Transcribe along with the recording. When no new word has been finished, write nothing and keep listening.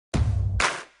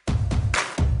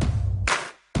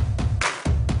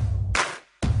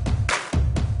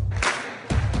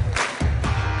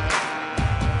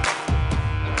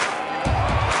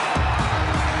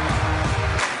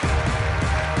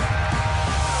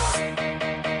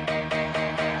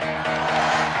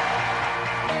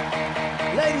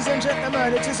Ladies and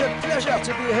gentlemen, it is a pleasure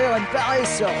to be here in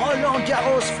Paris, Roland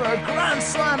Garros for a Grand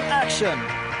Slam action.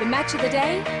 The match of the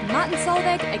day, Martin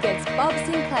Solveig against Bob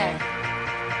Sinclair.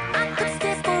 I could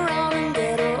stick around and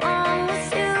get along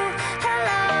with you.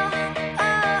 Hello,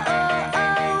 oh, oh,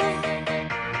 oh.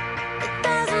 It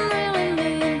doesn't really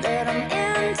mean that I'm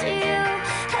into you.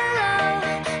 Hello,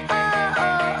 oh,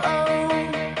 oh, oh.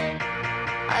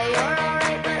 You're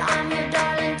alright, but I'm your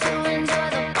darling to enjoy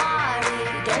the party.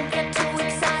 Don't get too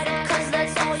excited, cause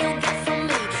that's all you'll get from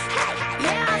me. Hey,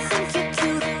 yeah, I think you're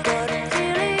cute, but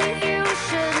really you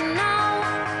should know.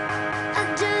 I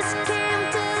just came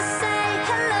to say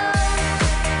hello.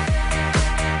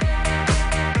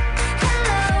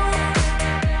 Hello.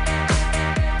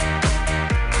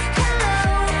 Hello.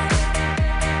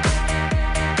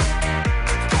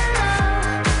 Hello.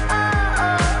 Oh,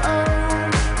 oh, oh.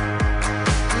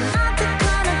 I'm not the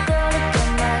kind of girl to get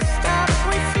messed up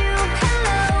with you.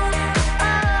 Hello.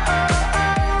 Oh, oh,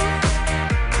 oh.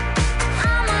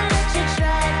 I'ma let you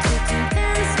try to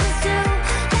convince me to.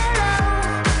 Hello.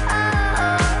 Oh,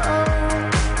 oh, oh.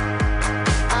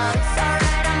 Oh, it's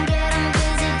alright, I'm getting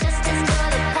busy, just enjoy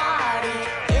the party.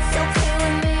 It's okay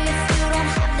with me if you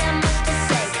don't have that much to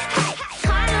say. Hey,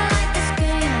 kinda like this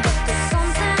game, but there's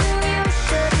something you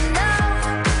should know.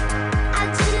 I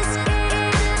just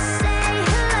came to say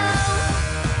hello.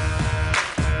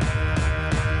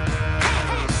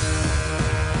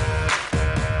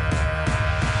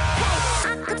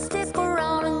 I could stick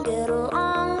around and get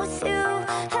along with you.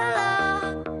 Hello,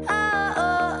 oh,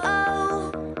 oh,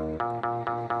 oh.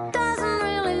 Doesn't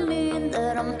really mean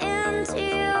that I'm into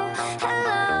you.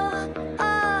 Hello,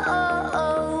 oh, oh,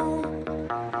 oh.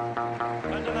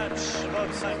 And the match, Bob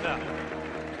Sinclair.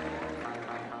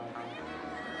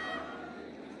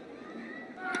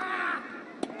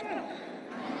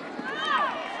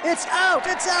 It's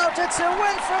out, it's a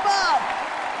win for Bob.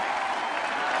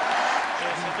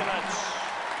 Second match.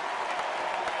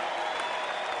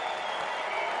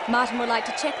 Martin would like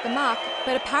to check the mark,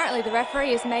 but apparently the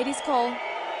referee has made his call.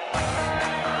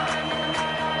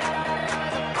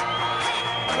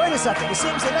 Wait a second, it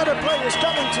seems another player is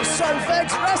coming to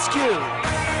Solveig's rescue.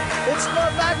 It's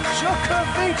Novak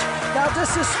Djokovic. Now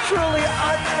this is truly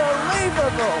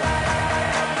unbelievable.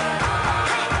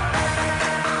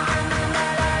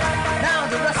 Now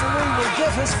the referee will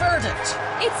give his verdict.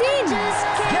 It's in!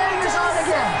 Game is on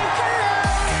again.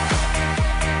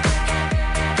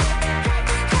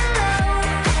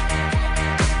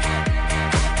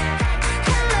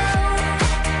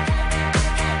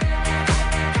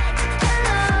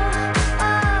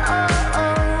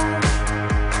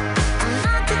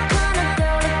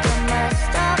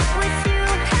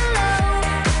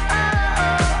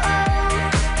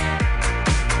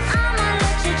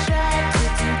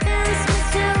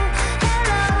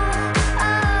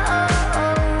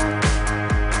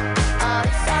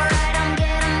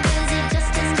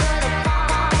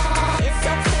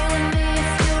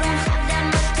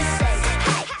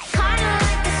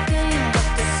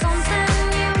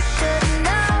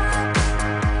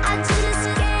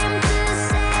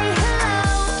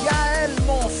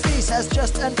 Has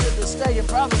just entered the stadium,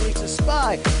 probably to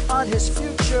spy on his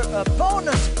future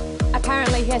opponent.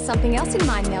 Apparently he has something else in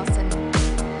mind, Nelson.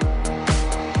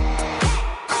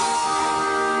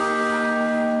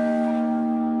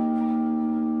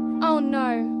 Oh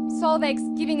no, Solveig's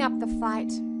giving up the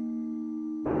fight.